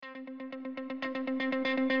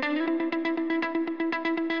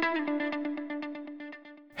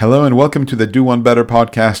Hello and welcome to the Do One Better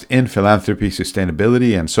podcast in philanthropy,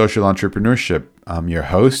 sustainability, and social entrepreneurship. I'm your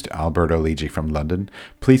host, Alberto Ligi from London.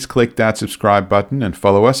 Please click that subscribe button and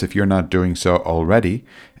follow us if you're not doing so already.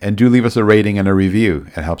 And do leave us a rating and a review.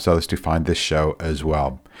 It helps others to find this show as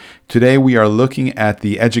well. Today we are looking at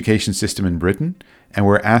the education system in Britain, and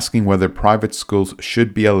we're asking whether private schools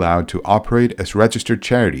should be allowed to operate as registered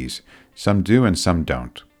charities. Some do and some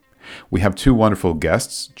don't. We have two wonderful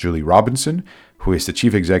guests, Julie Robinson, who is the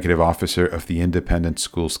Chief Executive Officer of the Independent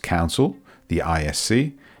Schools Council, the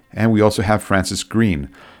ISC, and we also have Francis Green,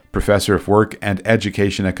 Professor of Work and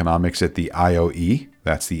Education Economics at the IOE,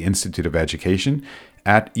 that's the Institute of Education,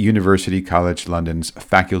 at University College London's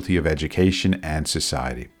Faculty of Education and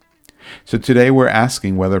Society. So today we're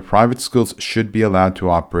asking whether private schools should be allowed to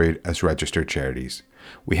operate as registered charities.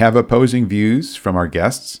 We have opposing views from our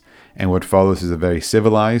guests, and what follows is a very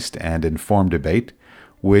civilized and informed debate,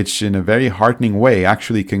 which in a very heartening way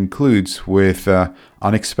actually concludes with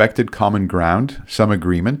unexpected common ground, some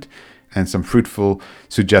agreement, and some fruitful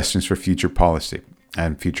suggestions for future policy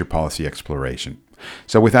and future policy exploration.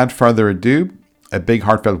 So without further ado, a big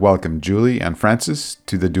heartfelt welcome, Julie and Francis,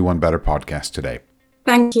 to the Do One Better podcast today.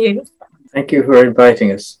 Thank you. Thank you for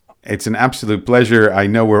inviting us. It's an absolute pleasure. I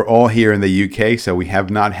know we're all here in the UK, so we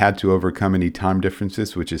have not had to overcome any time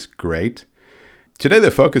differences, which is great. Today,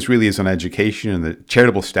 the focus really is on education and the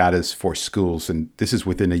charitable status for schools, and this is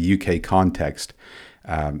within a UK context.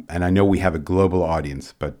 And I know we have a global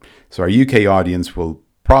audience, so our UK audience will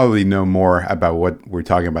probably know more about what we're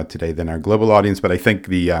talking about today than our global audience. But I think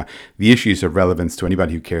the issues of relevance to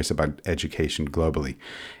anybody who cares about education globally.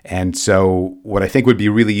 And so, what I think would be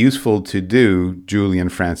really useful to do, Julie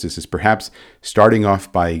and Francis, is perhaps starting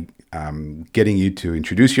off by getting you to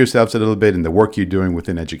introduce yourselves a little bit and the work you're doing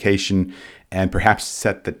within education, and perhaps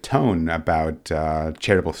set the tone about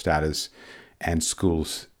charitable status and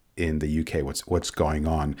schools in the UK, what's going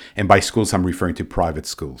on. And by schools, I'm referring to private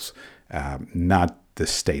schools, not the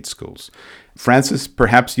state schools. Francis,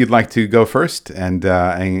 perhaps you'd like to go first and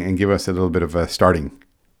give us a little bit of a starting.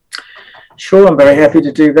 Sure, I'm very happy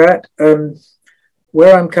to do that.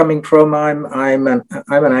 Where I'm coming from, I'm an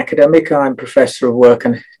academic. I'm Professor of Work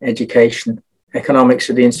and Education Economics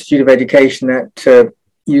at the Institute of Education at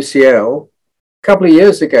UCL. A couple of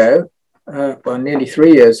years ago, nearly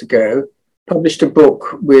 3 years ago, published a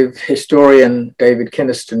book with historian David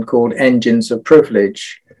Kynaston called Engines of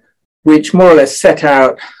Privilege, which more or less set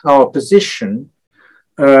out our position,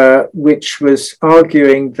 which was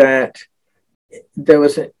arguing that there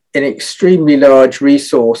was an extremely large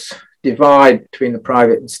resource divide between the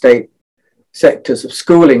private and state sectors of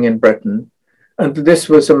schooling in Britain, and this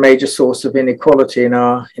was a major source of inequality in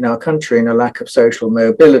our country and a lack of social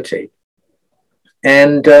mobility.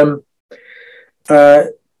 And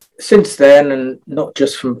since then, and not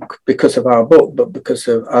just because of our book, but because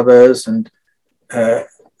of others and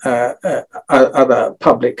other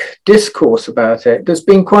public discourse about it, there's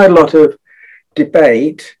been quite a lot of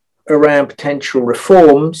debate around potential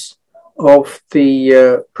reforms of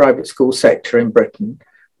the private school sector in Britain.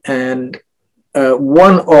 And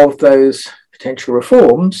one of those potential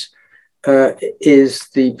reforms is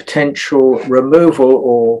the potential removal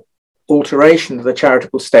or alteration of the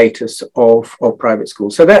charitable status of private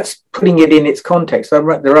schools. So that's putting it in its context.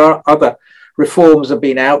 There are other reforms have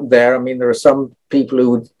been out there. I mean, there are some people who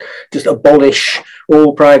would just abolish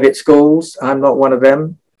all private schools. I'm not one of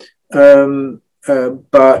them. And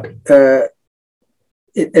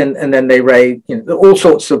then they raise, all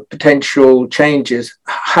sorts of potential changes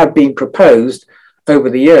have been proposed over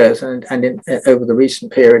the years and over the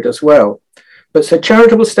recent period as well. But so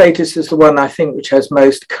charitable status is the one I think which has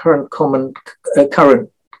most current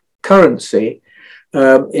currency.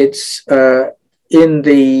 It's in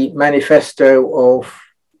the manifesto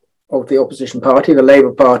of the opposition party, the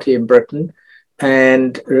Labour Party in Britain,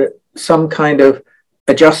 and some kind of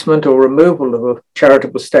adjustment or removal of a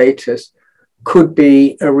charitable status could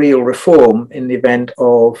be a real reform in the event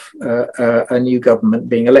of a new government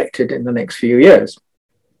being elected in the next few years.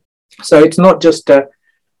 So it's not just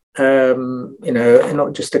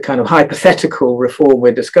not just a kind of hypothetical reform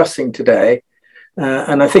we're discussing today.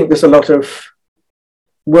 And I think there's a lot of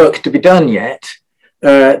work to be done yet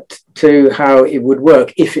to how it would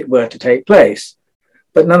work if it were to take place.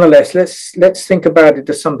 But nonetheless, let's think about it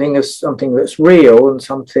as something that's real and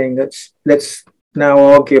something let's now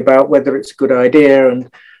argue about whether it's a good idea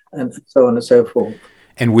and so on and so forth.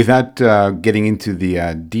 And without getting into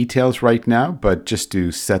the details right now, but just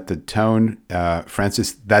to set the tone,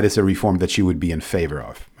 Francis, that is a reform that you would be in favor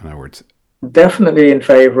of, in other words. Definitely in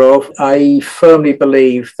favour of. I firmly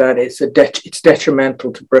believe that it's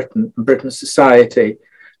detrimental to Britain's society,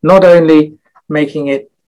 not only making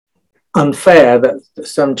it unfair that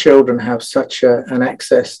some children have such an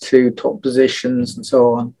access to top positions and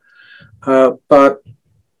so on, but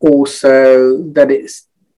also that it's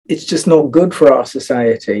just not good for our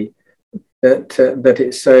society that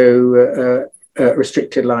it's so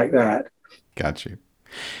restricted like that. Got you.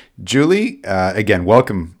 Julie, again,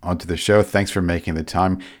 welcome onto the show. Thanks for making the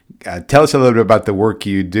time. Tell us a little bit about the work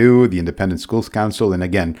you do, the Independent Schools Council, and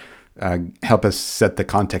again, help us set the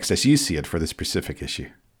context as you see it for this specific issue.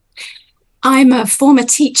 I'm a former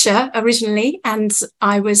teacher originally, and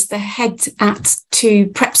I was the head at two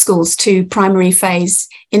prep schools, two primary phase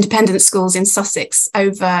independent schools in Sussex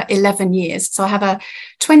over 11 years. So I have a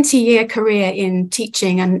 20-year career in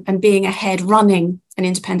teaching and being a head running an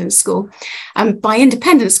independent school. By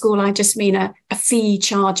independent school, I just mean a fee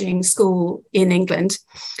charging school in England.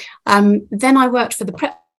 Then I worked for the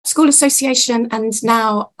Prep School Association, and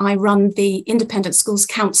now I run the Independent Schools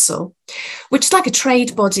Council, which is like a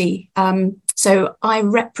trade body. So I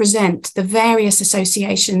represent the various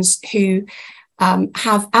associations who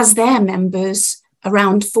have as their members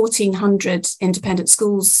around 1,400 independent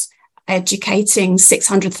schools educating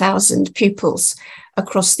 600,000 pupils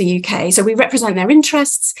across the UK. So we represent their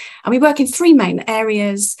interests, and we work in three main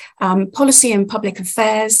areas: policy and public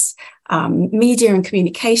affairs, media and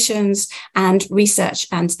communications, and research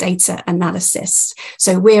and data analysis.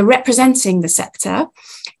 So we're representing the sector.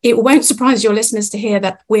 It won't surprise your listeners to hear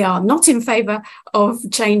that we are not in favour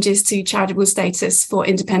of changes to charitable status for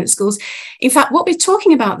independent schools. In fact, what we're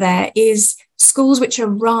talking about there is schools which are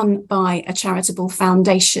run by a charitable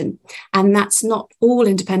foundation, and that's not all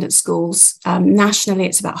independent schools. Nationally,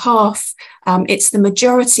 it's about half. It's the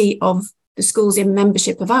majority of the schools in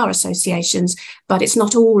membership of our associations, but it's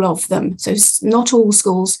not all of them. So not all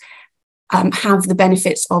schools have the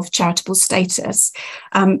benefits of charitable status,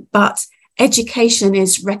 but education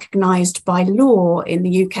is recognised by law in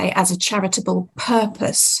the UK as a charitable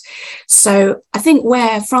purpose. So I think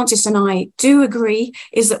where Francis and I do agree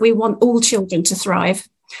is that we want all children to thrive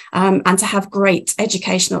and to have great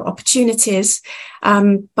educational opportunities.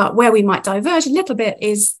 But where we might diverge a little bit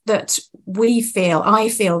is that I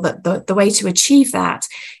feel that the way to achieve that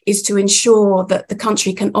is to ensure that the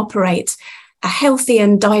country can operate a healthy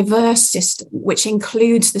and diverse system, which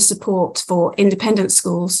includes the support for independent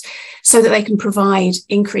schools, so that they can provide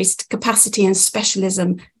increased capacity and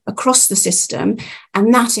specialism across the system.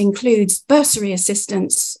 And that includes bursary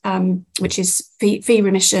assistance, which is fee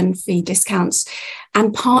remission, fee discounts,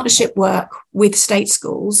 and partnership work with state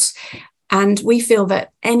schools. And we feel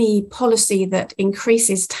that any policy that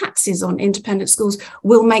increases taxes on independent schools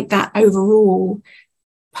will make that overall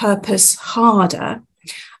purpose harder.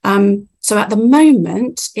 So at the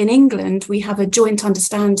moment in England, we have a joint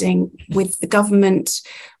understanding with the government,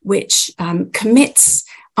 which commits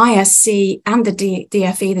ISC and the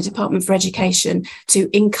DFE, the Department for Education, to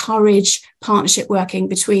encourage partnership working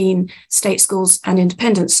between state schools and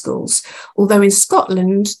independent schools. Although in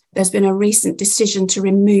Scotland, there's been a recent decision to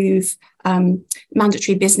remove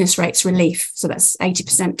mandatory business rates relief. So that's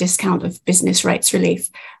 80% discount of business rates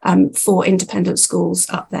relief for independent schools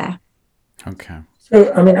up there. Okay.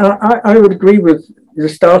 So, I mean, I would agree with the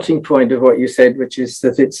starting point of what you said, which is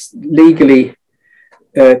that it's legally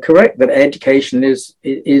correct that education is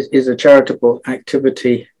a charitable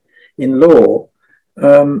activity in law,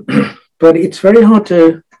 but it's very hard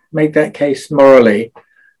to make that case morally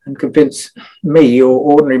and convince me or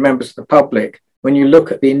ordinary members of the public when you look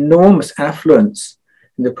at the enormous affluence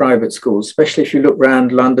in the private schools, especially if you look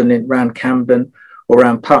around London, around Camden or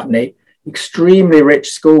around Putney, extremely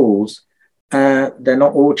rich schools. They're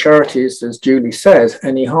not all charities, as Julie says.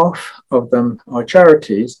 Only half of them are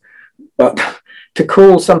charities. But to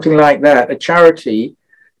call something like that a charity,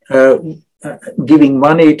 giving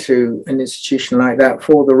money to an institution like that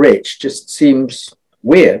for the rich, just seems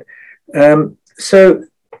weird. So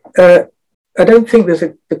I don't think there's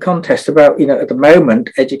the contest about, at the moment,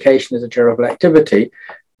 education is a charitable activity.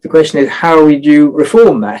 The question is, how would you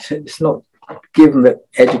reform that? It's not given that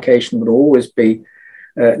education would always be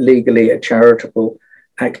legally a charitable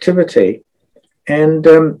activity. And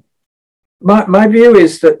my view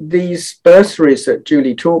is that these bursaries that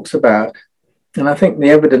Julie talks about, and I think the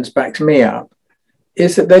evidence backs me up,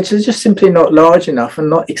 is that they're just simply not large enough and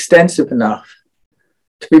not extensive enough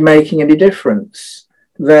to be making any difference.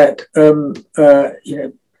 That,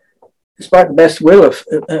 despite the best will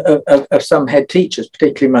of some head teachers,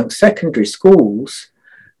 particularly amongst secondary schools,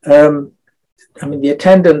 the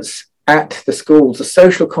attendance at the schools, the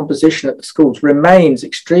social composition at the schools remains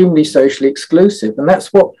extremely socially exclusive. And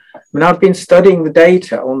that's what, I've been studying the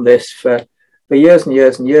data on this for for years and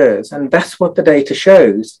years and years. And that's what the data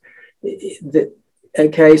shows. That,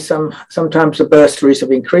 okay, sometimes the bursaries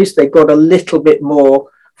have increased. They got a little bit more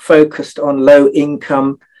focused on low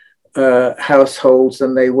income households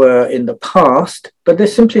than they were in the past, but they're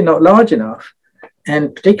simply not large enough.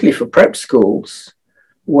 And particularly for prep schools,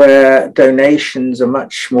 where donations are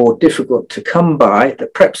much more difficult to come by. The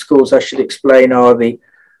prep schools, I should explain, are the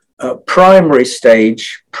primary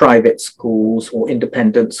stage private schools or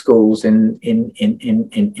independent schools in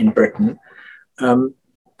Britain.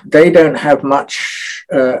 They don't have much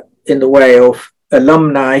in the way of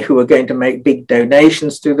alumni who are going to make big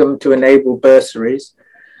donations to them to enable bursaries.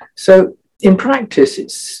 So in practice,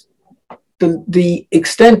 it's the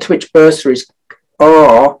extent to which bursaries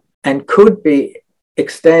are and could be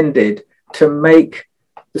extended to make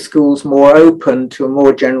the schools more open to a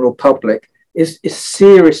more general public is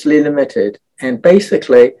seriously limited. And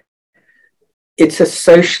basically, it's a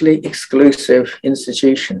socially exclusive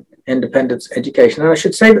institution, independent education. And I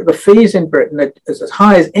should say that the fees in Britain are as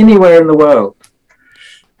high as anywhere in the world.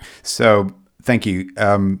 So, thank you.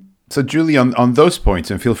 So, Julie, on those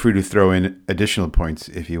points, and feel free to throw in additional points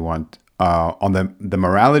if you want, on the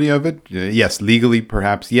morality of it, yes, legally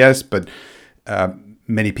perhaps, yes, but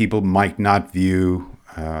many people might not view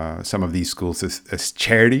some of these schools as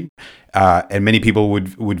charity, and many people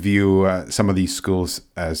would view some of these schools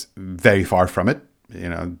as very far from it,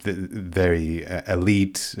 very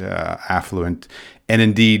elite, affluent. And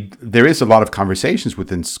indeed, there is a lot of conversations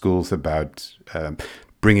within schools about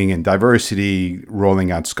bringing in diversity,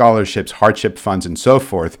 rolling out scholarships, hardship funds, and so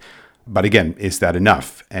forth. But again, is that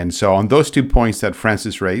enough? And so on those 2 points that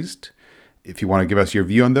Francis raised, if you want to give us your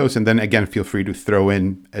view on those, and then again, feel free to throw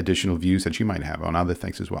in additional views that you might have on other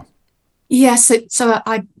things as well. Yes, so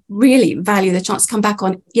I really value the chance to come back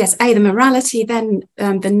on, yes, the morality, then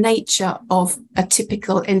the nature of a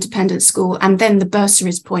typical independent school, and then the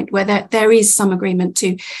bursaries point where there is some agreement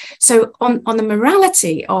too. So on the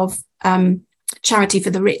morality of charity for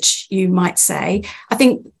the rich, you might say, I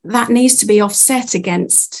think that needs to be offset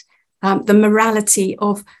against the morality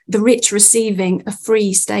of the rich receiving a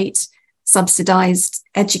free state subsidized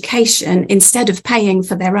education instead of paying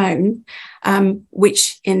for their own,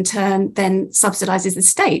 which in turn then subsidizes the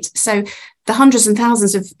state. So the hundreds and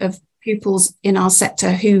thousands of pupils in our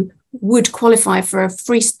sector who would qualify for a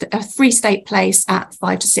free state place at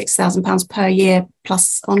 £5,000 to £6,000 per year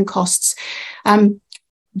plus on costs,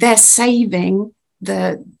 they're saving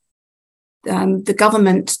the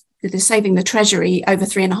government, they're saving the Treasury over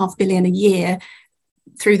 £3.5 billion a year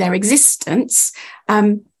through their existence.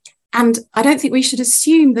 And I don't think we should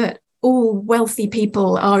assume that all wealthy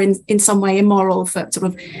people are in some way immoral for sort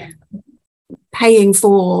of paying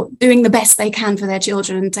for doing the best they can for their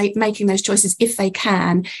children and making those choices if they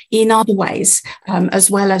can in other ways, as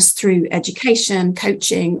well as through education,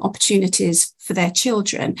 coaching, opportunities for their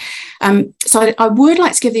children. So I would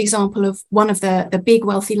like to give the example of one of the big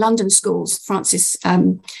wealthy London schools Francis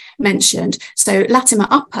mentioned. So Latimer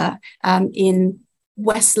Upper in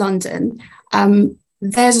West London.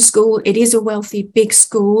 There's a school, it is a wealthy, big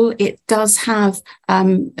school. It does have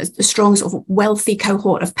a strong sort of wealthy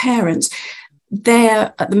cohort of parents.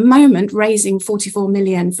 They're at the moment raising 44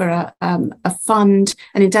 million for a fund,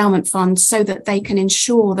 an endowment fund, so that they can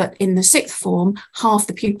ensure that in the sixth form, half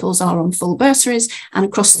the pupils are on full bursaries, and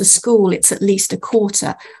across the school, it's at least a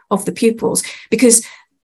quarter of the pupils, because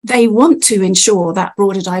they want to ensure that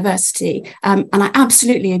broader diversity. And I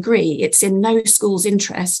absolutely agree. It's in no school's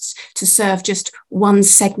interests to serve just one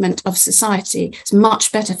segment of society. It's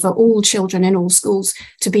much better for all children in all schools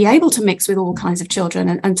to be able to mix with all kinds of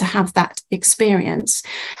children and to have that experience.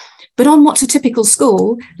 But on what's a typical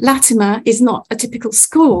school, Latimer is not a typical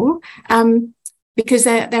school, because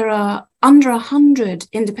there are under 100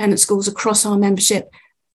 independent schools across our membership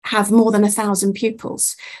have more than 1,000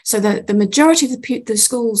 pupils. So the majority of the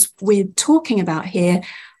schools we're talking about here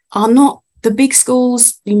are not the big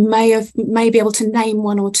schools. You may be able to name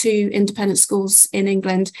one or two independent schools in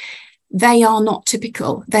England. They are not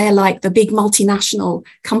typical. They're like the big multinational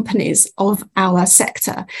companies of our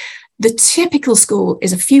sector. The typical school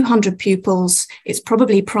is a few hundred pupils. It's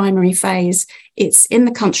probably primary phase. It's in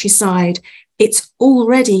the countryside. It's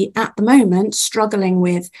already at the moment struggling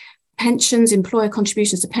with pensions, employer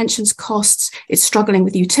contributions to pensions costs. It's struggling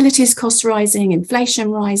with utilities costs rising, inflation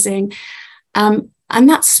rising. And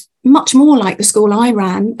that's much more like the school I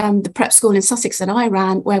ran, the prep school in Sussex that I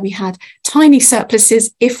ran, where we had tiny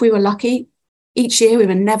surpluses if we were lucky. Each year we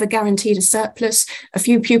were never guaranteed a surplus. A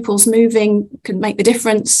few pupils moving could make the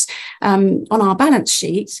difference on our balance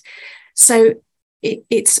sheet. So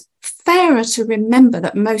it's fairer to remember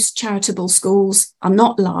that most charitable schools are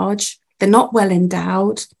not large. They're not well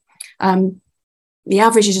endowed. The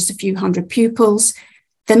average is just a few hundred pupils.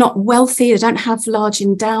 They're not wealthy, they don't have large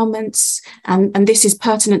endowments, and this is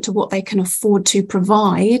pertinent to what they can afford to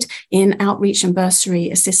provide in outreach and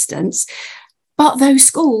bursary assistance. But those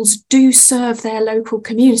schools do serve their local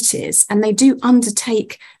communities, and they do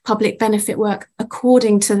undertake public benefit work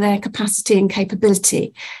according to their capacity and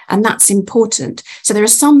capability, and that's important. So there are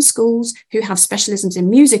some schools who have specialisms in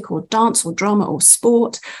music or dance or drama or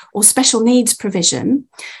sport or special needs provision,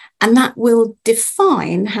 and that will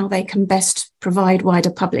define how they can best provide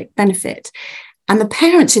wider public benefit. And the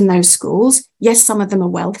parents in those schools, yes, some of them are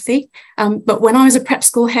wealthy, but when I was a prep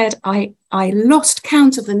school head, I lost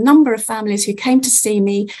count of the number of families who came to see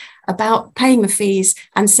me about paying the fees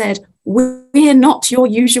and said, "We're not your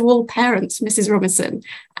usual parents, Mrs. Robinson."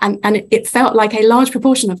 And it felt like a large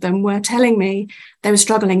proportion of them were telling me they were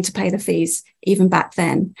struggling to pay the fees even back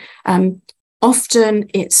then.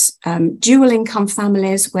 Often it's dual income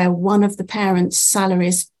families where one of the parents'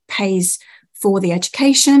 salaries pays for the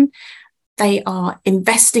education. They are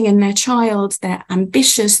investing in their child. They're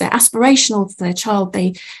ambitious. They're aspirational for their child.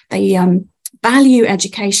 They value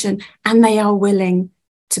education, and they are willing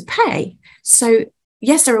to pay. So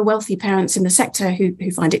yes, there are wealthy parents in the sector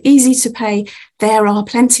who find it easy to pay. There are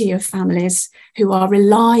plenty of families who are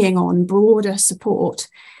relying on broader support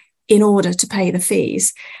in order to pay the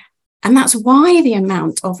fees. And that's why the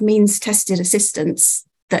amount of means-tested assistance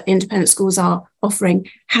that independent schools are offering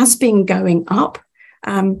has been going up.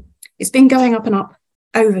 It's been going up and up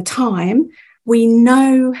over time. We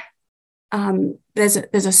know there's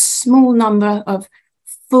a small number of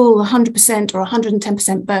full 100% or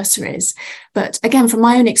 110% bursaries. But again, from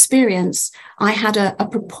my own experience, I had a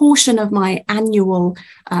proportion of my annual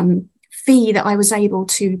fee that I was able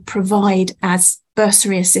to provide as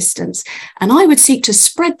bursary assistance. And I would seek to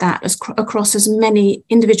spread that across as many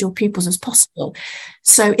individual pupils as possible.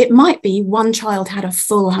 So it might be one child had a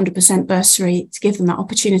full 100% bursary to give them that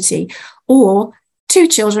opportunity, or two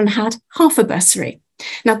children had half a bursary.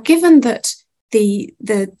 Now, given that the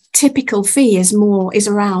typical fee is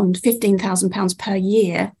around £15,000 per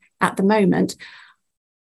year at the moment,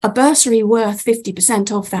 a bursary worth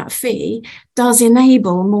 50% of that fee does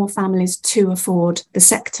enable more families to afford the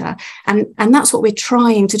sector. And that's what we're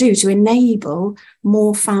trying to do, to enable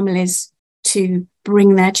more families to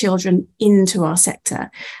bring their children into our sector.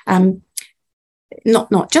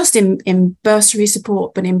 Not just in bursary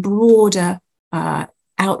support, but in broader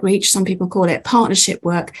outreach, some people call it partnership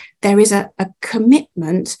work. There is a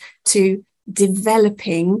commitment to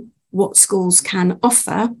developing what schools can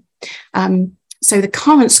offer. So the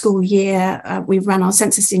current school year, we ran our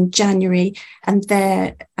census in January, and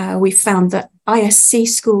there we found that ISC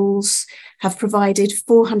schools have provided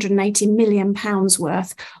 £480 million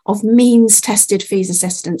worth of means-tested fees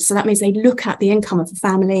assistance. So that means they look at the income of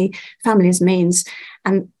the family's means,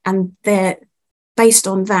 and they're based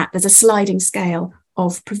on that. There's a sliding scale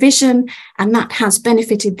of provision, and that has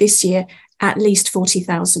benefited this year at least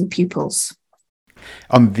 40,000 pupils.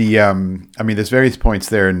 On the, there's various points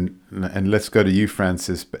there, and let's go to you,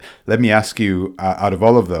 Francis. But let me ask you, out of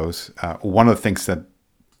all of those, one of the things that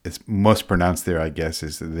is most pronounced there, I guess,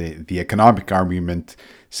 is the economic argument,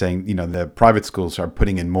 saying, the private schools are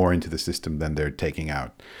putting in more into the system than they're taking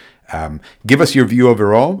out. Give us your view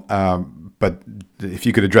overall, but if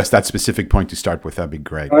you could address that specific point to start with, that'd be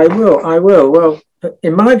great. I will. Well,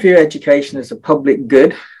 in my view, education is a public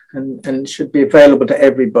good and should be available to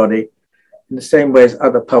everybody, in the same way as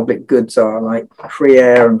other public goods are, like free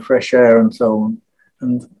air and fresh air and so on.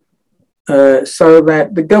 And so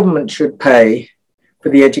that the government should pay for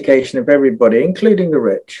the education of everybody, including the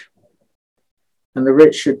rich. And the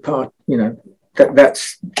rich should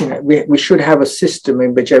we should have a system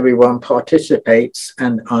in which everyone participates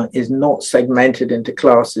and is not segmented into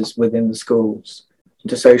classes within the schools,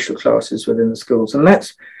 into social classes within the schools. And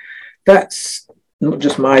that's not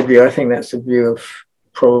just my view. I think that's the view of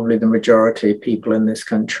probably the majority of people in this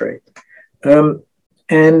country.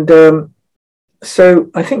 So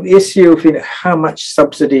I think the issue of how much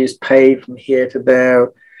subsidy is paid from here to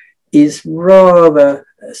there is rather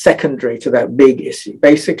secondary to that big issue.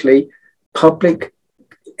 Basically, public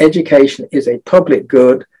education is a public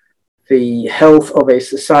good. The health of a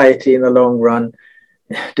society in the long run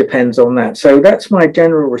depends on that. So that's my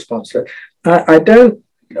general response. I don't.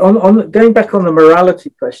 On going back on the morality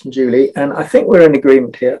question, Julie, and I think we're in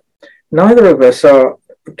agreement here. Neither of us are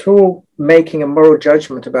at all making a moral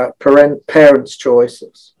judgment about parents'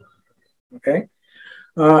 choices. Okay,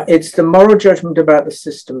 it's the moral judgment about the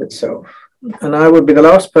system itself. And I would be the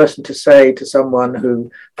last person to say to someone who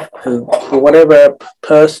for whatever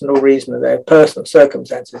personal reason or their personal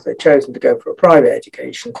circumstances, they've chosen to go for a private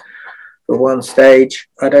education for one stage.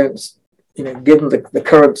 I don't, given the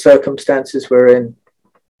current circumstances we're in,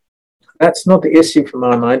 that's not the issue from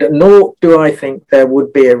my mind, nor do I think there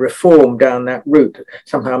would be a reform down that route,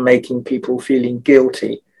 somehow making people feeling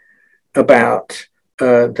guilty about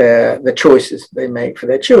the choices they make for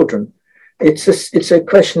their children. It's a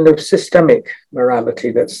question of systemic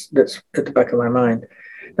morality that's at the back of my mind.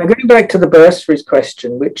 Now, going back to the bursaries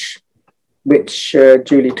question, which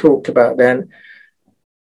Julie talked about then,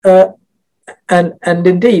 and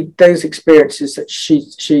indeed those experiences that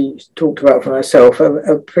she talked about for herself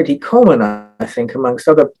are pretty common, I think, amongst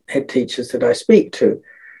other head teachers that I speak to.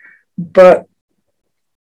 But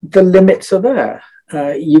the limits are there.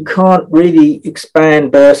 You can't really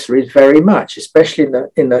expand bursaries very much, especially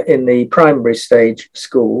in the primary stage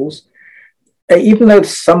schools. Even though the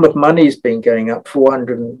sum of money has been going up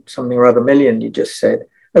 400 and something or other million, you just said,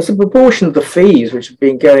 as a proportion of the fees, which have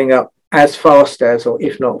been going up as fast as, or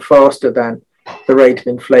if not faster than, the rate of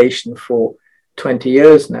inflation for 20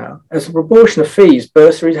 years now, as a proportion of fees,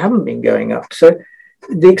 bursaries haven't been going up. So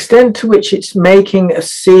the extent to which it's making a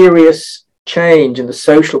serious change in the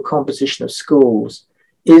social composition of schools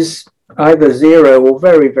is either zero or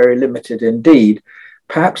very, very limited indeed,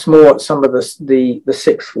 perhaps more at some of the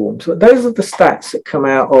sixth forms. But those are the stats that come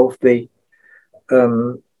out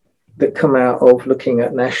of looking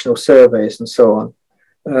at national surveys and so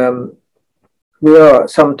on. We are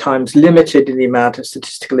sometimes limited in the amount of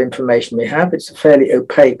statistical information we have. It's a fairly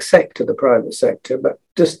opaque sector, the private sector, but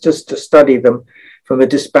just to study them from a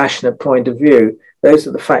dispassionate point of view, those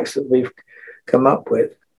are the facts that we've come up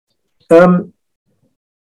with.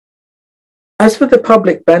 As for the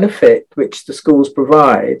public benefit which the schools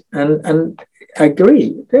provide, and I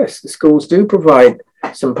agree, yes, the schools do provide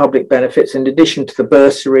some public benefits in addition to the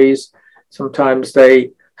bursaries. Sometimes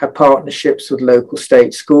they have partnerships with local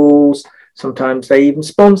state schools. Sometimes they even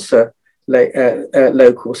sponsor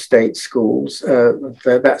local state schools.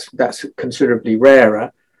 That's considerably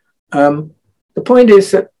rarer. The point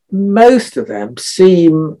is that most of them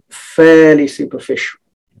seem fairly superficial,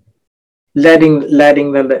 letting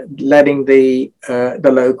the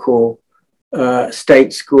local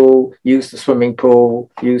state school use the swimming pool,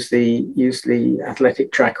 use the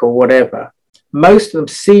athletic track or whatever. Most of them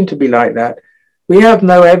seem to be like that. We have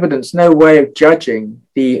no evidence, no way of judging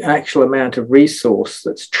the actual amount of resource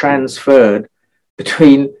that's transferred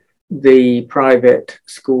between the private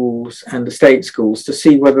schools and the state schools to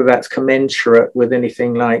see whether that's commensurate with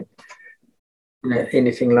anything like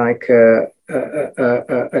a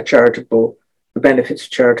charitable, the benefits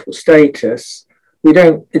of charitable status. We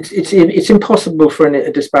don't. It's impossible for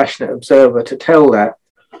a dispassionate observer to tell that,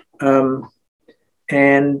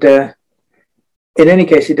 in any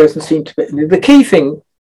case, it doesn't seem to be. The key thing,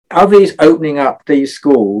 are these opening up these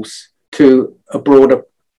schools to a broader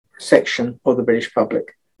section of the British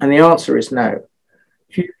public? And the answer is no.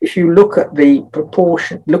 If you look at the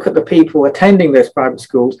proportion, look at the people attending those private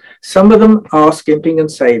schools, some of them are skimping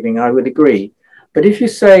and saving, I would agree. But if you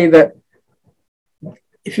say that,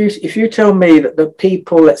 if you tell me that the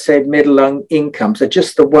people, let's say middle incomes, are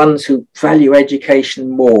just the ones who value education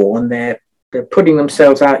more and they're putting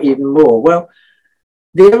themselves out even more, well,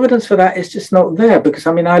 the evidence for that is just not there, because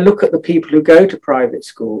I look at the people who go to private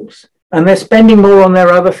schools and they're spending more on their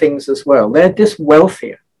other things as well. They're just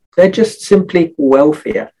wealthier. They're just simply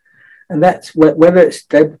wealthier. And that's whether it's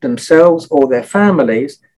themselves or their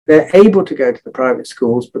families, they're able to go to the private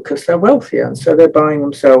schools because they're wealthier. And so they're buying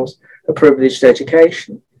themselves a privileged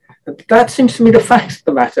education. That seems to me the fact of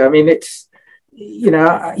the matter. It's,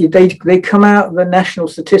 they come out, the national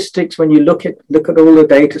statistics, when you look at all the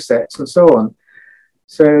data sets and so on.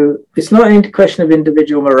 So it's not a question of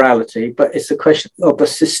individual morality, but it's a question of the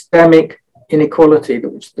systemic inequality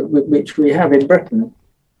which we have in Britain.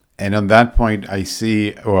 And on that point,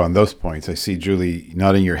 on those points, I see Julie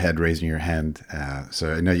nodding your head, raising your hand.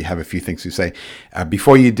 So I know you have a few things to say.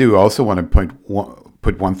 Before you do, I also want to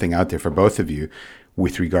put one thing out there for both of you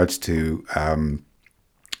with regards to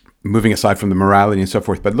moving aside from the morality and so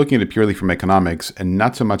forth, but looking at it purely from economics and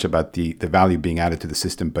not so much about the value being added to the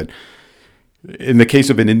system, but in the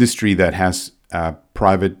case of an industry that has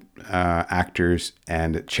private actors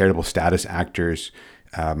and charitable status actors,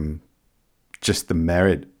 just the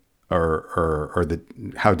merit or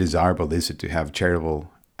how desirable is it to have charitable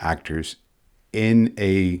actors in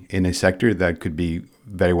a sector that could be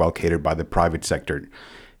very well catered by the private sector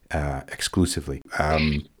exclusively.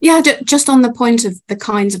 Just on the point of the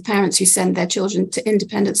kinds of parents who send their children to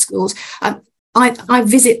independent schools, I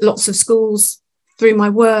visit lots of schools through my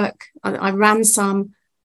work. I ran some.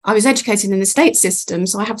 I was educated in the state system,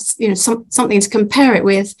 so I have something to compare it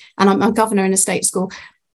with. And I'm a governor in a state school,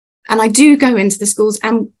 and I do go into the schools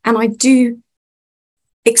and I do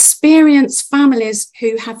experience families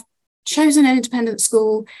who have chosen an independent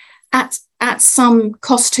school at some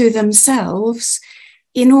cost to themselves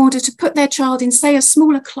in order to put their child in, say, a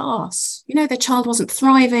smaller class. Their child wasn't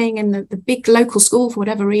thriving in the big local school for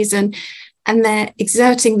whatever reason, and they're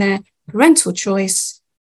exerting their parental choice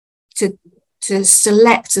to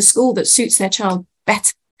select a school that suits their child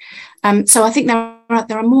better. So I think there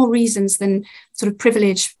are more reasons than sort of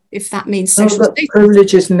privilege, if that means social status.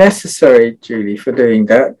 Privilege is necessary, Julie, for doing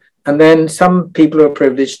that. And then some people who are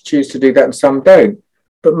privileged choose to do that and some don't.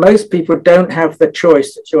 But most people don't have the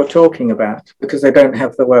choice that you're talking about because they don't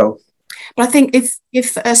have the wealth. But I think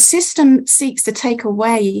if a system seeks to take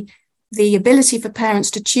away the ability for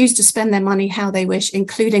parents to choose to spend their money how they wish,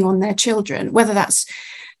 including on their children, whether that's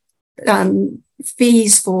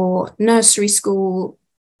fees for nursery school,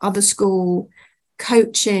 other school,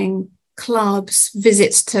 coaching, clubs,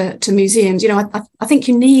 visits to museums, I think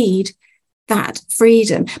you need that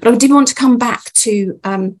freedom. But I did want to come back to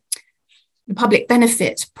the public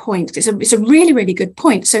benefit point. It's a really, really good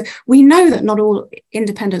point. So we know that not all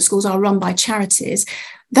independent schools are run by charities.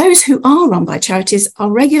 Those who are run by charities are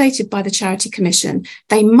regulated by the Charity Commission.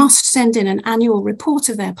 They must send in an annual report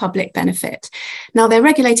of their public benefit. Now, they're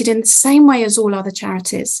regulated in the same way as all other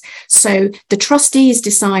charities. So the trustees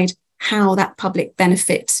decide how that public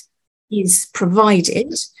benefit is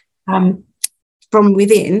provided from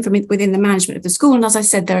within the management of the school. And as I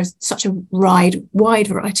said, there is such a wide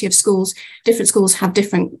variety of schools. Different schools have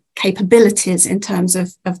different capabilities in terms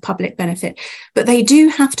of public benefit, but they do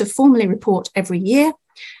have to formally report every year.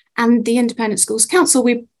 And the Independent Schools Council,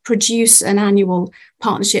 we produce an annual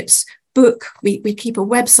partnerships book. We keep a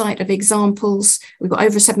website of examples. We've got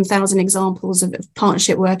over 7,000 examples of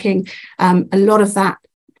partnership working. A lot of that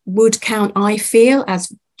would count, I feel,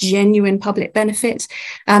 as genuine public benefit.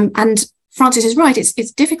 And Francis is right,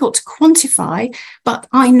 it's difficult to quantify, but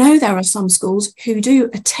I know there are some schools who do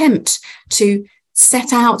attempt to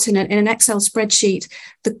set out in an Excel spreadsheet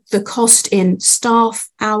the cost in staff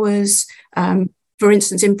hours, for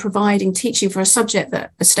instance, in providing teaching for a subject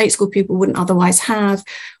that a state school pupil wouldn't otherwise have,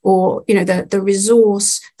 or the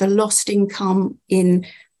resource, the lost income in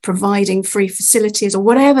providing free facilities, or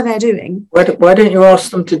whatever they're doing. Why don't you ask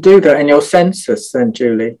them to do that in your census then,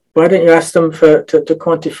 Julie? Why don't you ask them to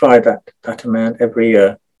quantify that amount every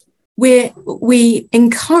year? We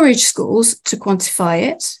encourage schools to quantify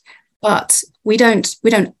it, but we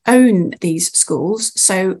don't own these schools,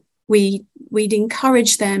 so we'd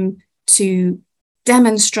encourage them to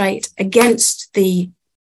demonstrate against the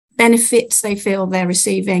benefits they feel they're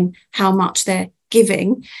receiving, how much they're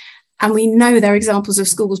giving. And we know there are examples of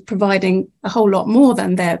schools providing a whole lot more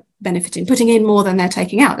than they're benefiting, putting in more than they're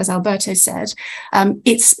taking out, as Alberto said.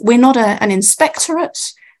 We're not an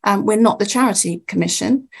inspectorate, we're not the Charity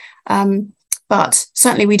Commission, but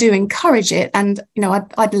certainly we do encourage it. And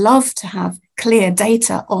I'd love to have clear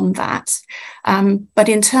data on that. But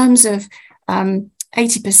in terms of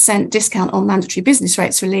 80% discount on mandatory business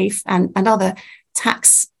rates relief and other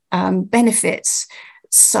tax benefits,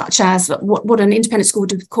 such as what an independent school would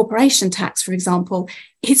do with corporation tax, for example,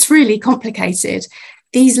 it's really complicated.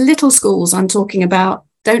 These little schools I'm talking about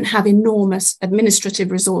don't have enormous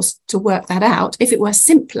administrative resource to work that out. If it were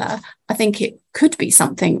simpler, I think it could be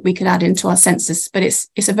something we could add into our census, but it's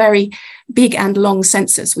a very big and long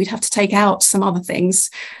census. We'd have to take out some other things.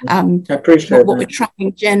 I appreciate what we're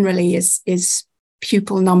tracking generally is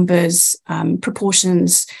pupil numbers,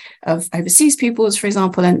 proportions of overseas pupils, for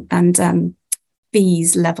example, and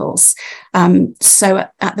fees levels. So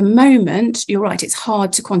at the moment, you're right, it's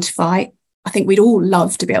hard to quantify. I think we'd all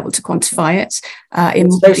love to be able to quantify it.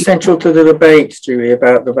 It's so central to the debate, Julie,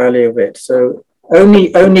 about the value of it. So only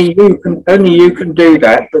you can do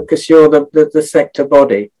that because you're the sector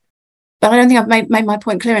body. But I don't think I've made my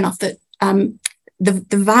point clear enough that the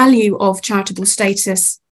value of charitable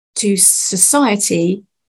status to society,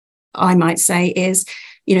 I might say, is,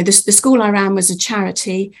 the school I ran was a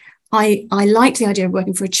charity. I liked the idea of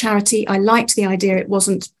working for a charity. I liked the idea it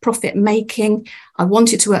wasn't profit making. I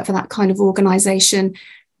wanted to work for that kind of organisation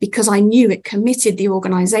because I knew it committed the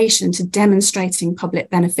organisation to demonstrating public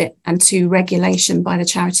benefit and to regulation by the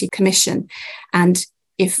Charity Commission. And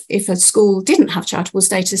if a school didn't have charitable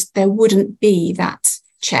status, there wouldn't be that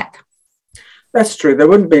check. That's true. There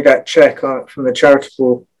wouldn't be that check from the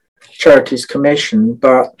Charities Commission,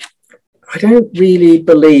 but I don't really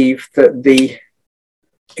believe that the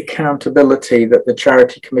accountability that the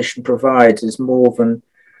Charity Commission provides is more than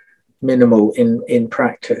minimal in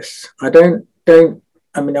practice. I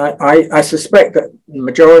suspect that the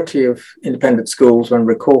majority of independent schools, when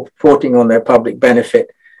reporting on their public benefit,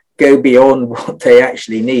 go beyond what they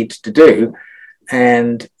actually need to do.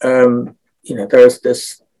 And, there's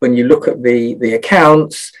this, when you look at the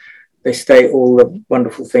accounts, they state all the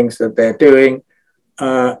wonderful things that they're doing.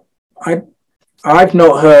 I've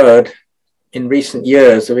not heard in recent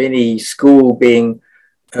years of any school being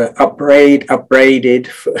upbraided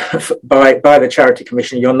by the Charity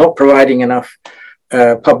Commission. You're not providing enough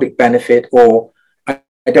public benefit, or I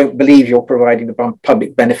don't believe you're providing the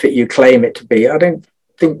public benefit you claim it to be. I don't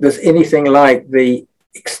think there's anything like the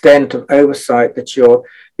extent of oversight that you're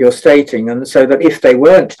stating, and so that if they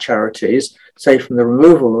weren't charities, say from the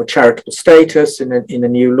removal of charitable status in a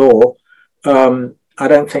new law, I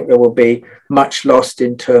don't think there will be much lost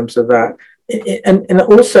in terms of that. And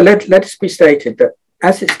also let it be stated that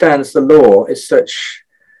as it stands, the law is such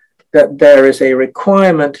that there is a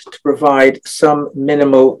requirement to provide some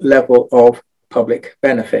minimal level of public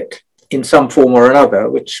benefit in some form or another,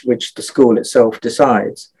 which the school itself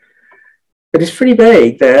decides. But it's pretty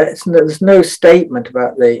vague there. There's no statement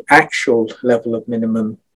about the actual level of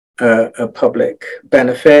minimum public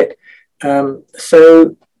benefit.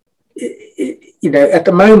 So, at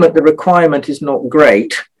the moment, the requirement is not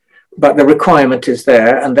great, but the requirement is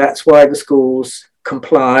there, and that's why the schools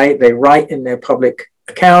comply. They write in their public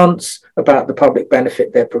accounts about the public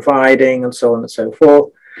benefit they're providing, and so on and so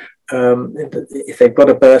forth. If they've got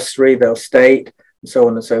a bursary, they'll state, and so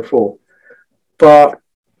on and so forth. But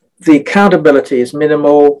the accountability is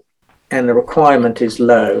minimal, and the requirement is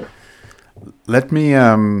low. Let me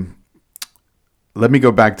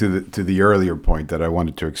go back to the earlier point that I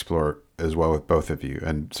wanted to explore as well with both of you.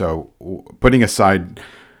 And so, putting aside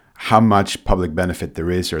how much public benefit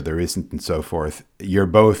there is or there isn't and so forth, you're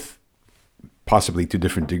both, possibly to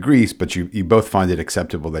different degrees, but you both find it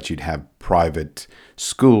acceptable that you'd have private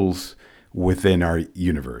schools within our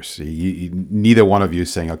universe. Neither one of you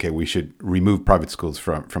is saying, okay, we should remove private schools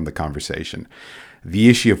from the conversation. The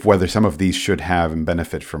issue of whether some of these should have and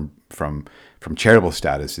benefit from charitable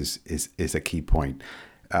status is a key point.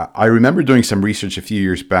 I remember doing some research a few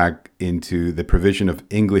years back into the provision of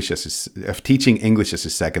teaching English as a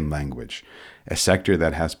second language, a sector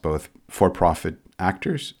that has both for-profit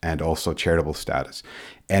actors and also charitable status.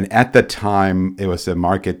 And at the time, it was a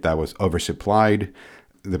market that was oversupplied.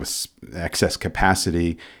 There was excess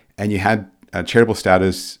capacity, and you had charitable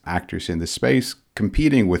status actors in this space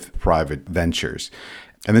competing with private ventures.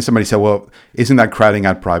 And then somebody said, well, isn't that crowding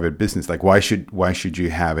out private business? Like, why should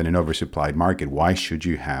you have, in an oversupplied market, why should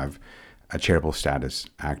you have a charitable status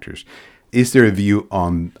actors? Is there a view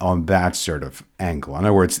on that sort of angle? In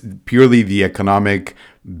other words, purely the economic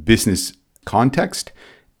business context,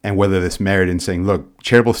 and whether there's merit in saying, look,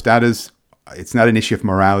 charitable status, it's not an issue of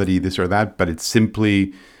morality, this or that, but it's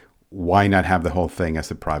simply, why not have the whole thing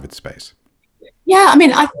as a private space? Yeah, I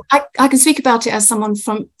mean, I can speak about it as someone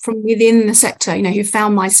from within the sector, who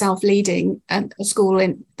found myself leading a school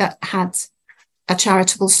that had a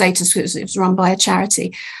charitable status. It was run by a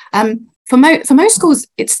charity. For most schools,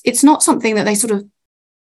 it's not something that they sort of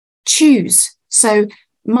choose. So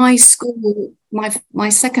my school, my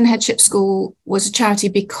second headship school, was a charity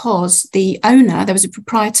because the owner, there was a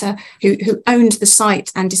proprietor who owned the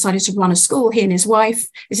site and decided to run a school, he and his wife.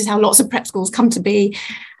 This is how lots of prep schools come to be.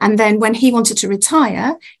 And then when he wanted to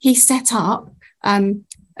retire, he set up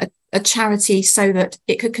a charity so that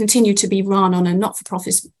it could continue to be run on a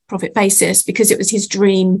not-for-profit basis, because it was his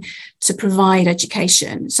dream to provide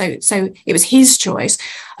education. So it was his choice.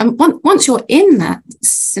 And once you're in that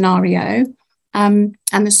scenario, and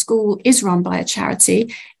the school is run by a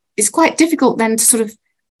charity, it's quite difficult then to sort of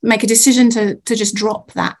make a decision to just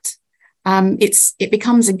drop that. It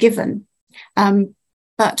becomes a given.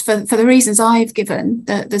 But for the reasons I've given,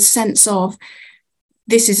 the sense of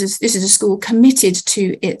this is a school committed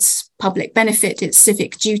to its public benefit, its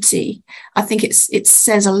civic duty, I think it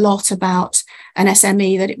says a lot about an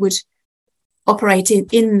SME that it would operate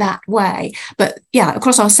in that way. But yeah,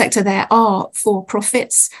 across our sector there are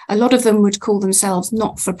for-profits. A lot of them would call themselves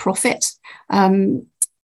not-for-profit.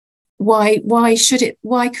 Why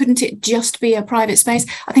couldn't it just be a private space?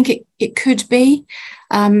 I think it could be.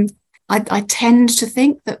 I tend to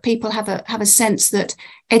think that people have a sense that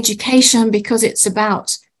education, because it's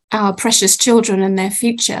about our precious children and their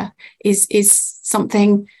future, is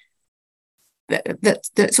something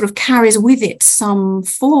that sort of carries with it some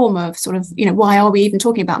form of sort of, why are we even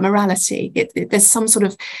talking about morality? There's some sort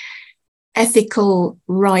of ethical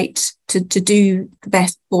right to do the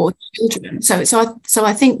best for children. So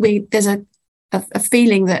I think there's a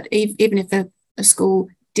feeling that even if a school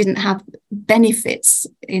didn't have benefits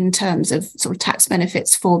in terms of sort of tax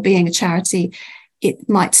benefits for being a charity, it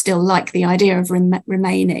might still like the idea of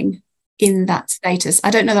remaining in that status.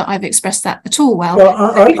 I don't know that I've expressed that at all well.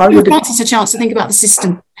 I would give Francis a chance to think about the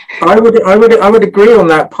system. I would agree on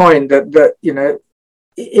that point that you know,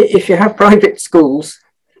 if you have private schools,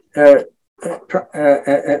 but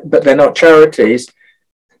they're not charities,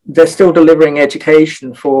 they're still delivering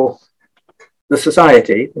education for the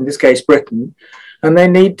society, in this case Britain, and there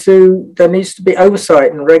needs to be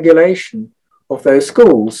oversight and regulation of those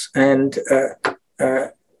schools. And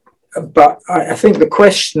but I think the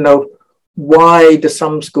question of why do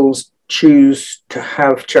some schools choose to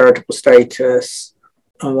have charitable status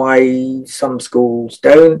and why some schools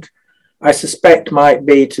don't, I suspect might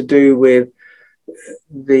be to do with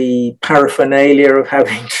the paraphernalia of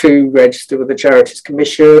having to register with the Charities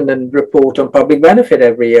Commission and report on public benefit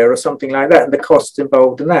every year or something like that, and the costs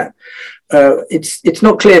involved in that. It's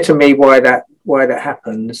not clear to me why that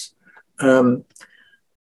happens.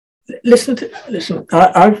 Listen.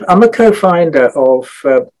 I'm a co-founder of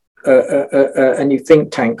a new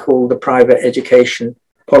think tank called the Private Education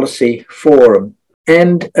Policy Forum,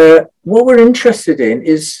 and what we're interested in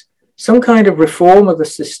is some kind of reform of the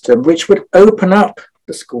system which would open up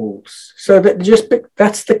the schools, so that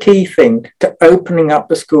that's the key thing, to opening up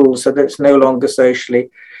the schools so that it's no longer socially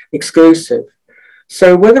exclusive.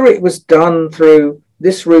 So whether it was done through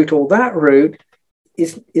this route or that route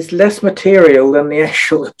is less material than the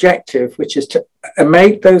actual objective, which is to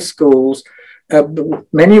make those schools,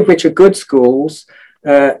 many of which are good schools,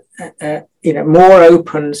 more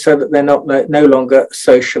open, so that they're no longer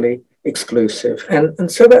socially exclusive. And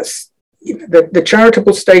so that's the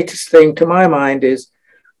charitable status thing, to my mind, is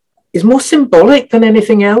more symbolic than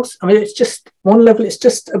anything else. I mean, it's just one level, it's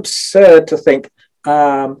just absurd to think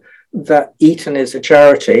that Eton is a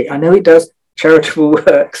charity. I know it does charitable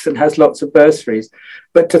works and has lots of bursaries,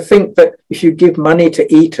 but to think that if you give money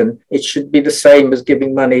to Eton, it should be the same as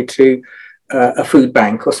giving money to a food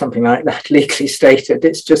bank or something like that, legally stated.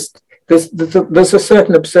 It's just, there's a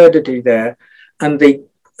certain absurdity there, and the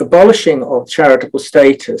abolishing of charitable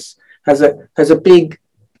status has a big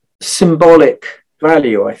symbolic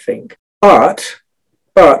value, I think. But,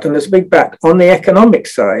 and there's a big but, on the economic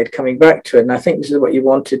side, coming back to it, and I think this is what you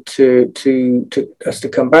wanted us to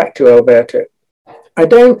come back to, Alberto, I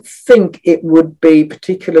don't think it would be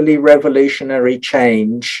particularly revolutionary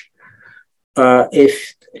change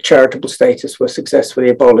if charitable status were successfully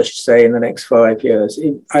abolished, say, in the next 5 years.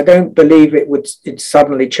 I don't believe it'd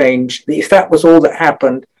suddenly change. If that was all that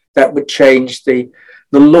happened, that would change the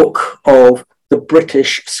look of the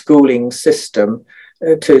British schooling system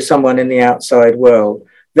to someone in the outside world.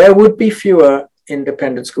 There would be fewer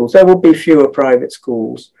independent schools. There would be fewer private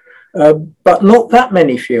schools, but not that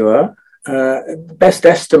many fewer. Best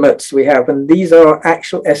estimates we have, and these are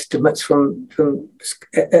actual estimates from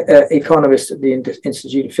economists at the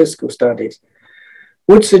Institute of Fiscal Studies,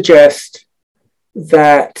 would suggest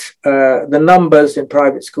that the numbers in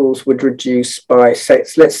private schools would reduce by,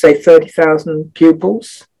 let's say 30,000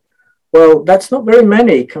 pupils. Well, that's not very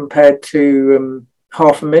many compared to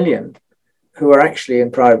 500,000 who are actually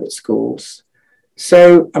in private schools.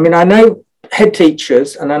 So, I mean, I know head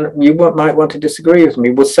teachers, and you might want to disagree with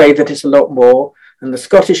me, will say that it's a lot more. And the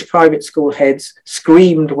Scottish private school heads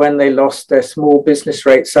screamed when they lost their small business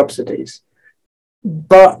rate subsidies.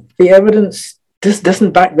 But the evidence just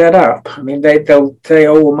doesn't back that up. I mean, they'll say,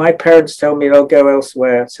 oh, well, my parents tell me they'll go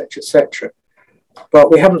elsewhere, etc., etc.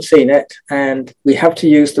 But we haven't seen it, and we have to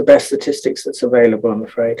use the best statistics that's available, I'm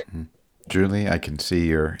afraid. Mm-hmm. Julie, I can see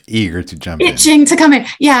you're eager to jump Itching to come in.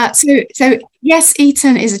 Yeah, so yes,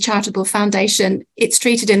 Eton is a charitable foundation. It's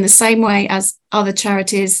treated in the same way as other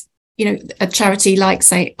charities. You know, a charity like,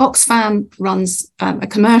 say, Oxfam runs a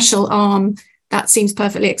commercial arm. That seems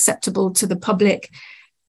perfectly acceptable to the public.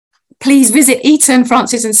 Please visit Eton,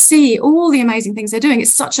 Francis, and see all the amazing things they're doing.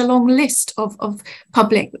 It's such a long list of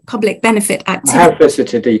public benefit activities. I have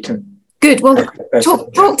visited Eton. Good. Well,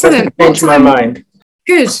 talk to them. Change my mind.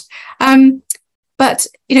 Good. But,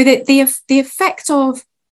 you know, the effect of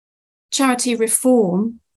charity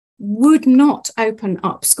reform would not open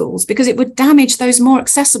up schools, because it would damage those more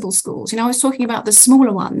accessible schools. You know, I was talking about the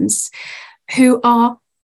smaller ones who are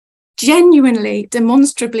genuinely,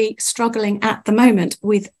 demonstrably struggling at the moment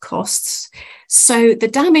with costs. So the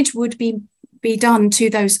damage would be done to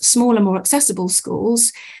those smaller, more accessible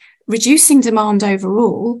schools, reducing demand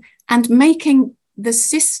overall and making the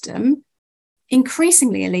system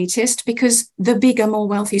increasingly elitist because the bigger, more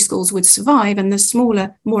wealthy schools would survive and the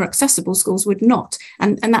smaller, more accessible schools would not.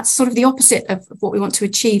 And that's sort of the opposite of what we want to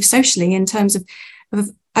achieve socially in terms of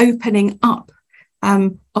opening up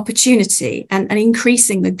opportunity and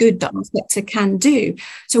increasing the good that our sector can do.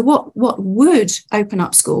 So what would open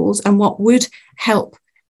up schools and what would help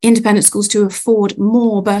independent schools to afford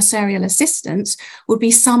more bursarial assistance would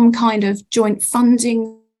be some kind of joint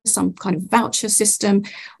funding, some kind of voucher system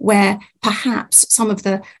where perhaps some of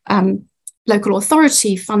the local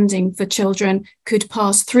authority funding for children could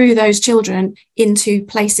pass through those children into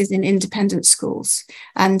places in independent schools.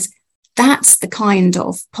 And that's the kind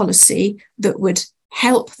of policy that would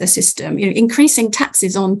help the system. Increasing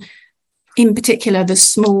taxes on, in particular, the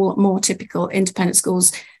small, more typical independent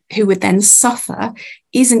schools who would then suffer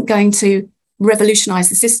isn't going to revolutionize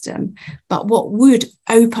the system. But what would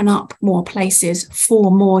open up more places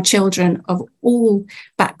for more children of all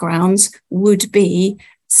backgrounds would be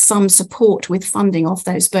some support with funding of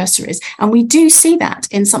those bursaries. And we do see that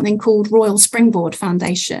in something called Royal Springboard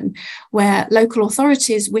Foundation, where local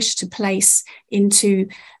authorities wish to place into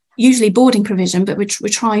usually boarding provision, but we're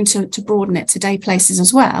trying to broaden it to day places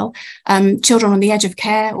as well, children on the edge of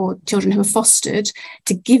care or children who are fostered,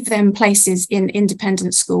 to give them places in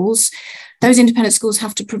independent schools. Those independent schools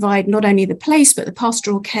have to provide not only the place, but the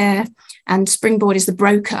pastoral care, and Springboard is the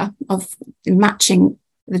broker of matching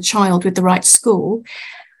the child with the right school.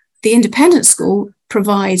 The independent school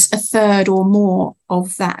provides a third or more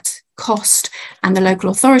of that cost, and the local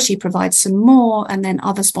authority provides some more, and then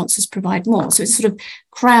other sponsors provide more. So it's sort of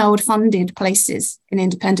crowd-funded places in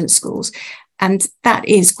independent schools, and that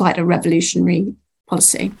is quite a revolutionary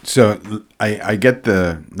policy. So I get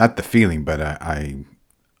not the feeling, but I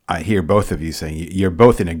hear both of you saying you're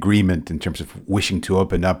both in agreement in terms of wishing to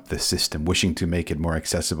open up the system, wishing to make it more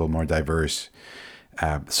accessible, more diverse.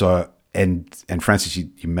 And Francis, you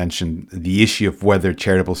mentioned the issue of whether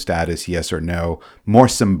charitable status, yes or no, more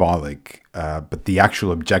symbolic, but the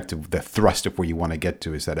actual objective, the thrust of where you want to get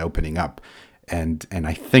to is that opening up. And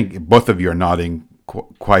I think both of you are nodding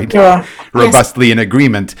quite robustly in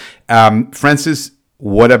agreement. Francis,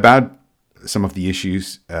 what about some of the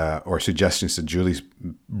issues or suggestions that Julie's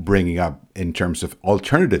bringing up in terms of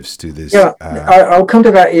alternatives to this? Yeah, I'll come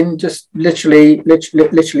to that in just literally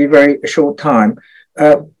very short time.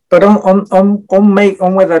 But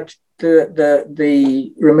on whether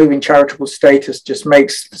the removing charitable status just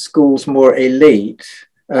makes schools more elite,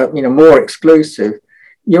 more exclusive,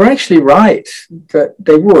 you're actually right that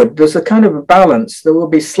they would. There's a kind of a balance. There will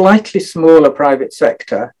be slightly smaller private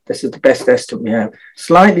sector. This is the best estimate we have.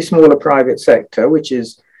 Slightly smaller private sector, which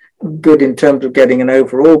is good in terms of getting an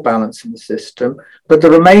overall balance in the system. But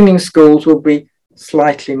the remaining schools will be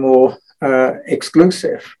slightly more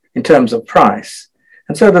exclusive in terms of price.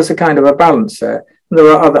 And so there's a kind of a balance there. And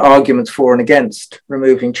there are other arguments for and against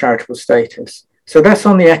removing charitable status. So that's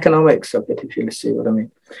on the economics of it, if you see what I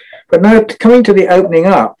mean. But now coming to the opening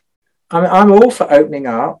up, I'm all for opening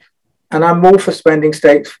up, and I'm all for spending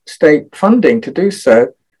state funding to do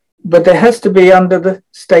so. But there has to be under the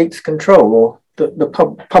state's control, or the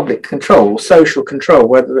public control, social control,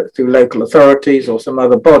 whether it's through local authorities or some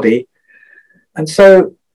other body. And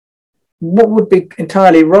so what would be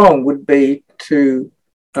entirely wrong would be to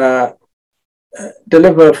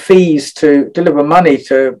deliver money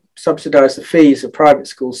to subsidize the fees of private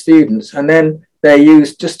school students, and then they're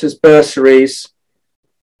used just as bursaries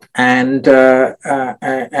and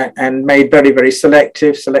made very, very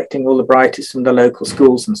selective, selecting all the brightest from the local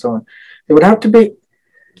schools and so on. They would have to be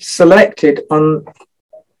selected on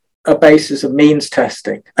a basis of means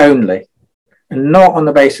testing only, and not on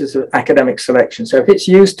the basis of academic selection. So if it's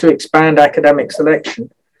used to expand academic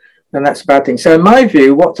selection, then that's a bad thing. So in my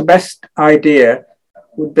view, what's the best idea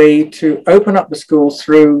would be to open up the schools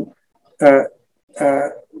through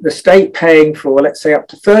the state paying for, let's say, up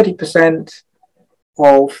to 30%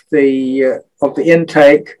 of the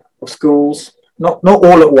intake of schools, not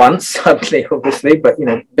all at once, suddenly, obviously, but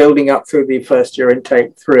building up through the first year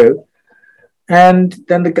intake through, and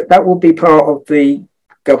then that will be part of the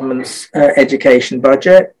government's education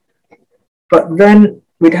budget. But then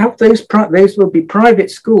we'd have those would be private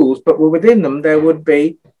schools, but within them there would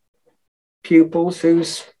be pupils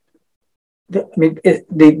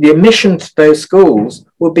the admission to those schools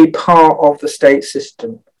would be part of the state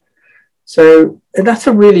system. So that's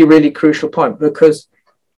a really, really crucial point, because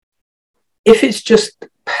if it's just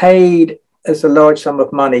paid as a large sum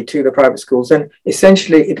of money to the private schools, then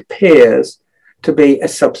essentially it appears to be a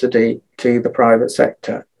subsidy to the private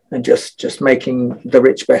sector and just making the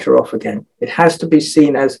rich better off again. It has to be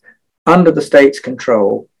seen as under the state's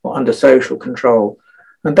control or under social control,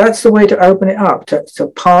 And that's the way to open it up, to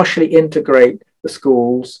partially integrate the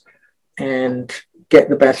schools and get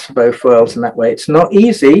the best of both worlds in that way. It's not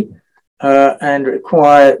easy and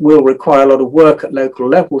will require a lot of work at local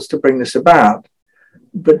levels to bring this about.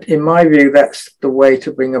 But in my view, that's the way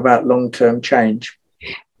to bring about long-term change.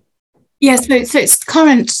 Yes, so it's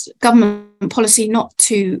current government policy not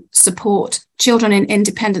to support children in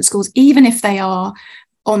independent schools, even if they are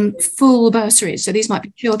on full bursaries. So these might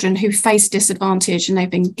be children who face disadvantage and they've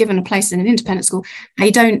been given a place in an independent school.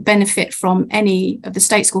 They don't benefit from any of the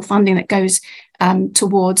state school funding that goes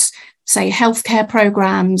towards, say, healthcare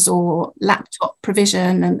programs or laptop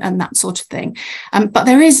provision and that sort of thing. But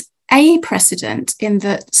there is a precedent in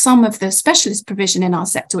that some of the specialist provision in our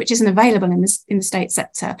sector, which isn't available in the state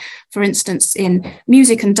sector, for instance, in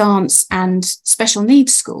music and dance and special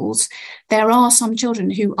needs schools, there are some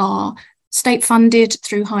children who are state funded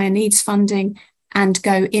through higher needs funding and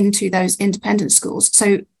go into those independent schools.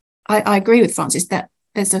 So I agree with Francis that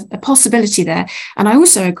there's a possibility there. And I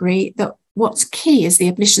also agree that what's key is the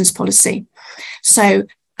admissions policy. So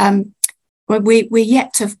we're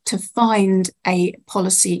yet to find a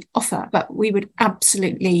policy offer, but we would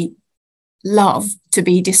absolutely love to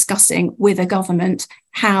be discussing with a government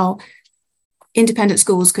how independent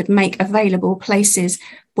schools could make available places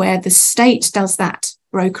where the state does that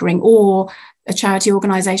brokering, or a charity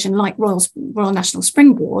organisation like Royal National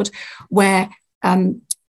Springboard, where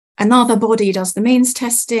another body does the means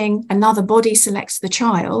testing, another body selects the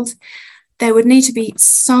child. There would need to be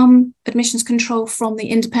some admissions control from the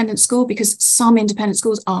independent school, because some independent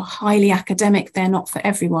schools are highly academic. They're not for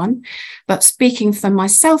everyone. But speaking for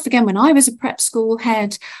myself, again, when I was a prep school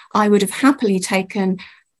head, I would have happily taken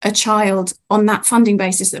a child on that funding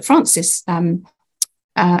basis that Francis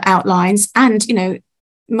outlines, and,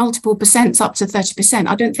 multiple percents up to 30%.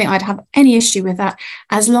 I don't think I'd have any issue with that,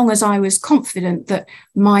 as long as I was confident that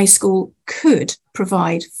my school could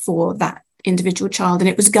provide for that individual child and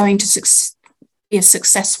it was going to be a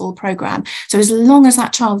successful program. So as long as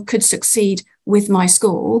that child could succeed with my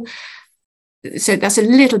school, so that's a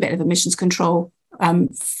little bit of admissions control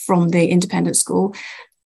from the independent school.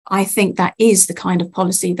 I think that is the kind of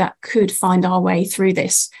policy that could find our way through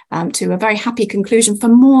this to a very happy conclusion for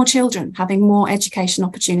more children having more education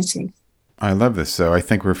opportunity. I love this. So I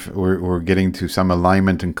think we're getting to some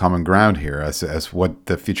alignment and common ground here as what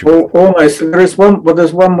the future. Almost. There's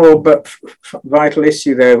one more but vital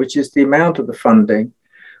issue there, which is the amount of the funding.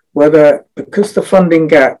 Whether, because the funding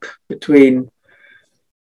gap between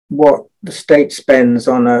what the state spends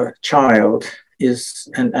on a child is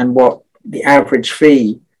and what the average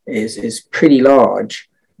fee is pretty large.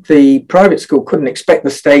 The private school couldn't expect the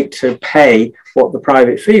state to pay what the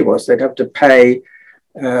private fee was. They'd have to pay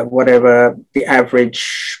whatever the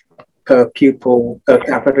average per pupil per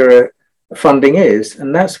capita funding is,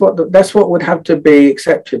 and that's what would have to be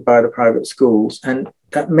accepted by the private schools, and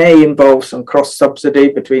that may involve some cross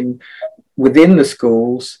subsidy within the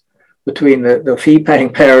schools between the fee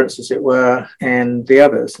paying parents, as it were, and the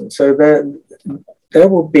others. And so there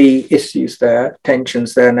will be issues there,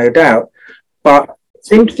 tensions there, no doubt. But it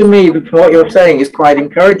seems to me that what you're saying is quite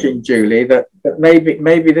encouraging, Julie, that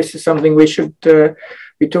maybe this is something we should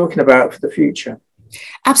be talking about for the future.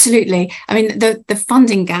 Absolutely. I mean, the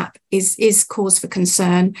funding gap is cause for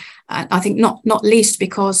concern. I think not least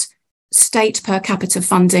because state per capita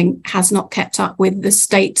funding has not kept up with the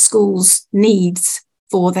state schools' needs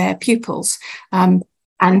for their pupils. And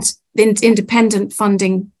the independent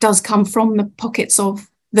funding does come from the pockets of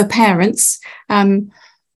the parents.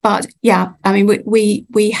 But yeah, I mean,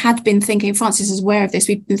 we had been thinking, Francis is aware of this,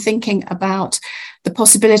 we've been thinking about the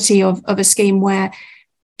possibility of a scheme where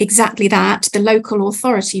exactly that, the local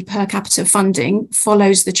authority per capita funding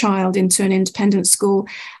follows the child into an independent school,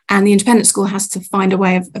 and the independent school has to find a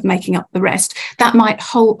way of making up the rest. That might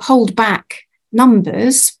hold back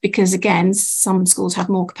numbers, because again, some schools have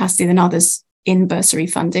more capacity than others in bursary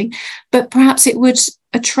funding, but perhaps it would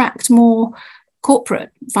attract more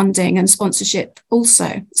corporate funding and sponsorship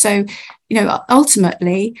also. So,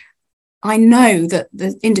 ultimately, I know that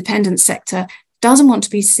the independent sector doesn't want to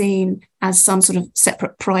be seen as some sort of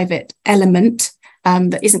separate private element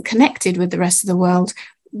that isn't connected with the rest of the world.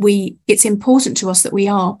 It's important to us that we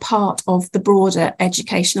are part of the broader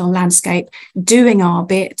educational landscape, doing our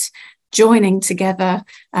bit, joining together,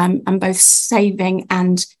 and both saving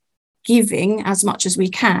and giving as much as we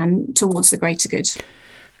can towards the greater good.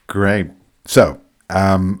 Great. So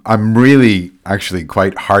I'm really actually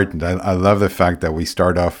quite heartened. I love the fact that we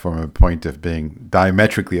start off from a point of being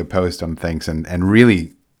diametrically opposed on things and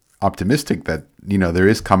really optimistic that, there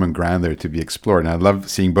is common ground there to be explored. And I love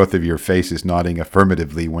seeing both of your faces nodding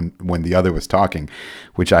affirmatively when the other was talking,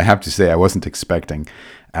 which I have to say I wasn't expecting.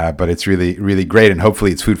 But it's really, really great. And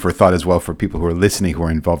hopefully it's food for thought as well for people who are listening, who are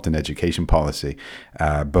involved in education policy,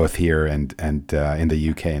 both here and in the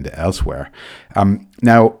UK and elsewhere.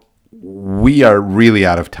 Now, we are really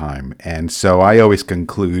out of time. And so I always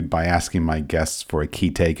conclude by asking my guests for a key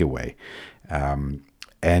takeaway. And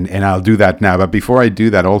I'll do that now. But before I do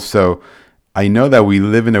that, also, I know that we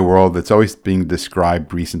live in a world that's always being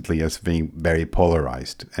described recently as being very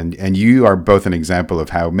polarized. And you are both an example of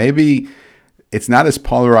how maybe it's not as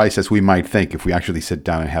polarized as we might think if we actually sit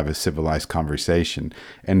down and have a civilized conversation.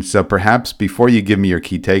 And so perhaps before you give me your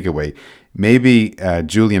key takeaway, maybe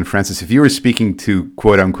Julie and Francis, if you were speaking to,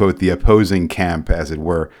 quote unquote, the opposing camp, as it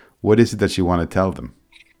were, what is it that you want to tell them?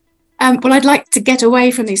 Well, I'd like to get away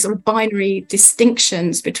from these sort of binary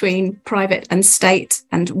distinctions between private and state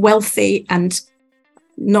and wealthy and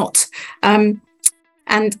not, and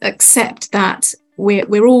accept that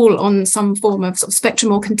we're all on some form of sort of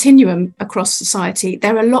spectrum or continuum across society.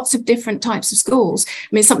 There are lots of different types of schools.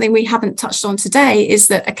 I mean, something we haven't touched on today is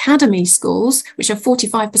that academy schools, which are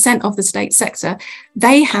 45% of the state sector,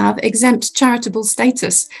 they have exempt charitable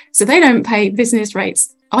status. So they don't pay business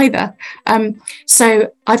rates either.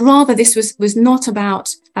 So I'd rather this was not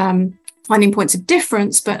about finding points of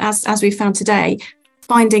difference, but as we found today,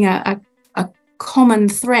 finding a common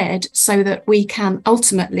thread so that we can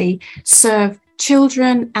ultimately serve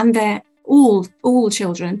children and all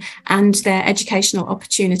children and their educational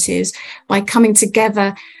opportunities by coming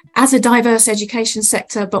together as a diverse education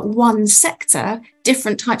sector, but one sector,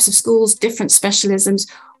 different types of schools, different specialisms,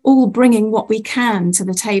 all bringing what we can to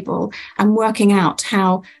the table and working out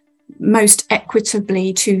how most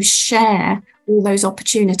equitably to share all those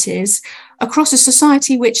opportunities across a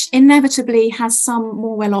society which inevitably has some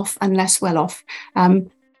more well-off and less well-off.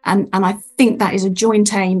 And I think that is a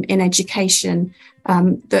joint aim in education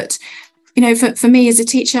that, for me as a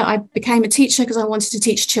teacher, I became a teacher because I wanted to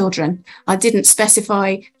teach children. I didn't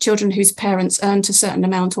specify children whose parents earned a certain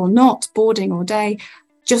amount or not, boarding or day,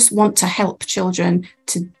 just want to help children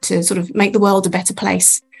to sort of make the world a better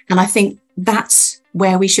place. And I think that's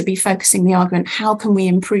where we should be focusing the argument. How can we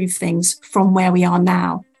improve things from where we are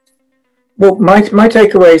now? Well, my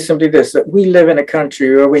takeaway is simply this, that we live in a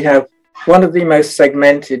country where we have one of the most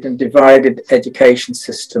segmented and divided education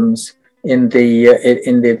systems in the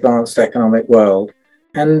advanced economic world,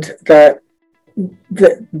 and that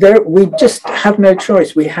we just have no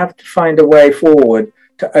choice. We have to find a way forward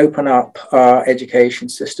to open up our education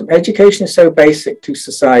system. Education is so basic to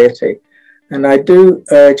society, and I do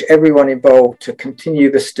urge everyone involved to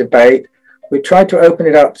continue this debate. We tried to open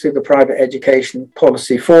it up to the Private Education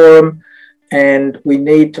Policy Forum, and we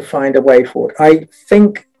need to find a way forward. I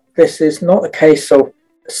think this is not a case of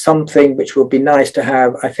something which would be nice to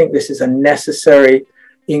have. I think this is a necessary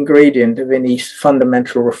ingredient of any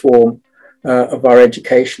fundamental reform of our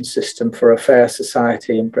education system for a fair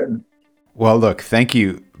society in Britain. Well, look, thank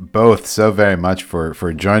you both so very much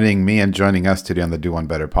for joining me and joining us today on the Do One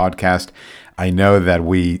Better podcast. I know that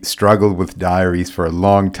we struggled with diaries for a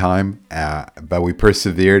long time, but we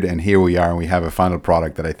persevered, and here we are, and we have a final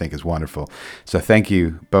product that I think is wonderful. So thank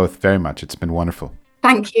you both very much. It's been wonderful.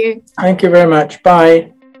 Thank you. Thank you very much.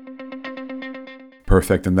 Bye.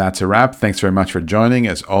 Perfect. And that's a wrap. Thanks very much for joining.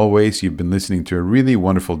 As always, you've been listening to a really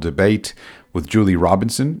wonderful debate with Julie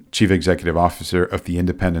Robinson, Chief Executive Officer of the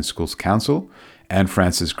Independent Schools Council, and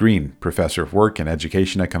Francis Green, Professor of Work and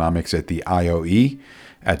Education Economics at the IOE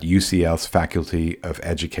at UCL's Faculty of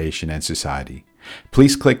Education and Society.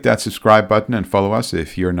 Please click that subscribe button and follow us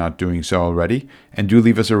if you're not doing so already. And do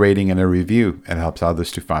leave us a rating and a review. It helps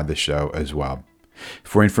others to find the show as well.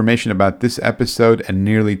 For information about this episode and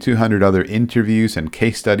nearly 200 other interviews and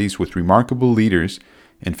case studies with remarkable leaders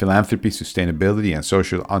in philanthropy, sustainability, and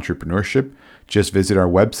social entrepreneurship, just visit our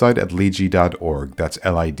website at lidji.org. That's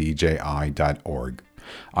lidji.org.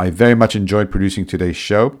 I very much enjoyed producing today's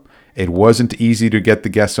show. It wasn't easy to get the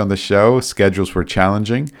guests on the show. Schedules were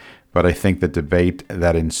challenging, but I think the debate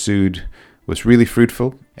that ensued was really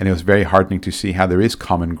fruitful, and it was very heartening to see how there is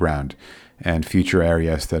common ground and future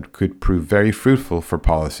areas that could prove very fruitful for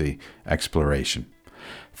policy exploration.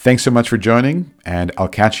 Thanks so much for joining, and I'll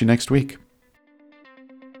catch you next week.